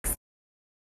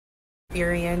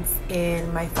experience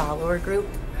in my follower group.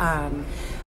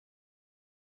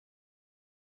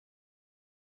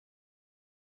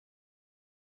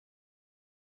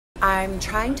 I'm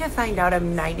trying to find out.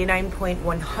 I'm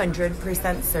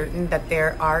 99.100% certain that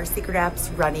there are secret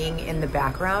apps running in the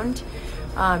background.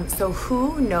 So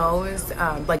who knows,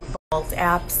 like vault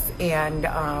apps and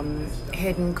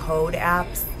hidden code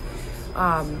apps?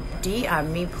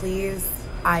 DM me, please.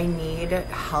 I need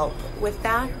help with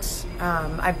that.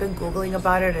 I've been Googling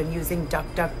about it and using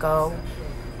DuckDuckGo.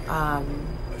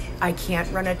 I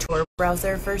can't run a Tor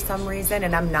browser for some reason,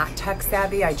 and I'm not tech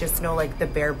savvy. I just know like the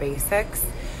bare basics.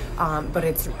 But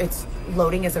it's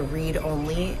loading as a read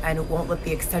only, and it won't let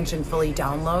the extension fully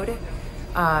download.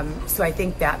 So I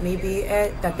think that may be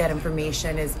it, that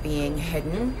information is being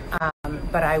hidden.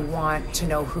 But I want to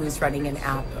know who's running an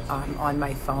app on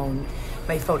my phone.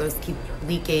 My photos keep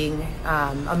leaking,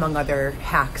 among other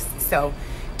hacks. So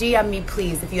DM me,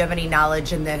 please, if you have any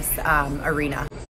knowledge in this arena.